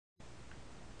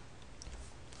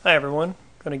Hi everyone,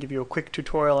 I'm going to give you a quick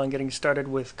tutorial on getting started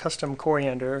with custom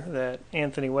coriander that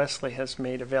Anthony Wesley has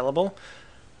made available.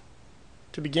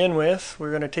 To begin with,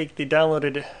 we're going to take the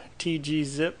downloaded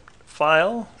 .tgz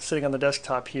file sitting on the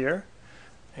desktop here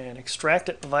and extract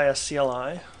it via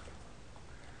CLI.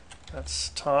 That's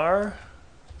tar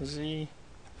zxvf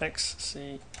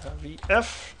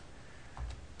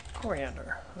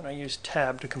coriander, and I use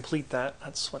tab to complete that.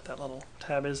 That's what that little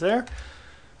tab is there.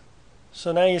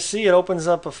 So now you see it opens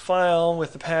up a file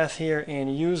with the path here in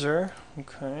user,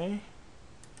 okay,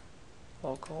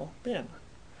 local bin.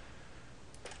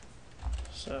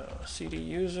 So cd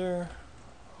user,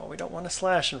 oh, we don't want a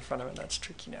slash in front of it, that's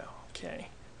tricky now. Okay,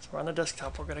 so we're on the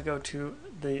desktop, we're going to go to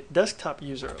the desktop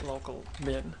user local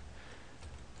bin.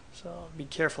 So be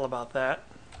careful about that.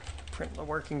 Print the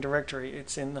working directory,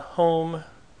 it's in the home,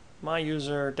 my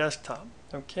user desktop,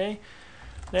 okay.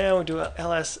 Now we do a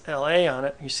lsla on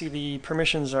it. You see the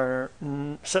permissions are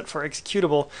set for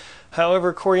executable.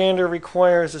 However, coriander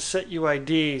requires a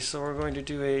setuid, so we're going to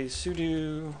do a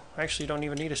sudo. Actually, you don't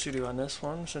even need a sudo on this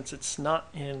one since it's not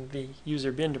in the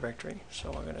user bin directory.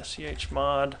 So we're going to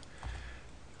chmod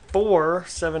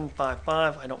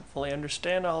 4755. I don't fully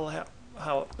understand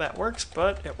how that works,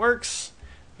 but it works.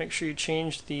 Make sure you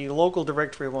change the local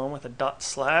directory one with a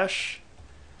 /.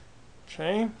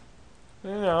 Okay,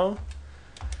 now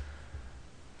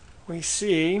we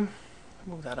see,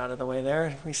 move that out of the way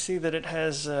there, we see that it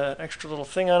has an extra little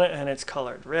thing on it and it's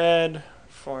colored red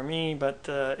for me, but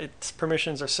its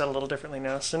permissions are set a little differently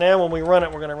now. So now when we run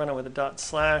it, we're going to run it with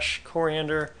a /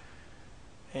 coriander,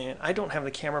 and I don't have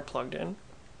the camera plugged in.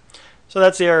 So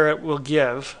that's the error it will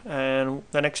give, and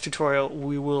the next tutorial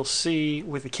we will see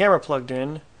with the camera plugged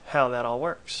in how that all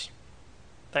works.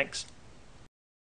 Thanks.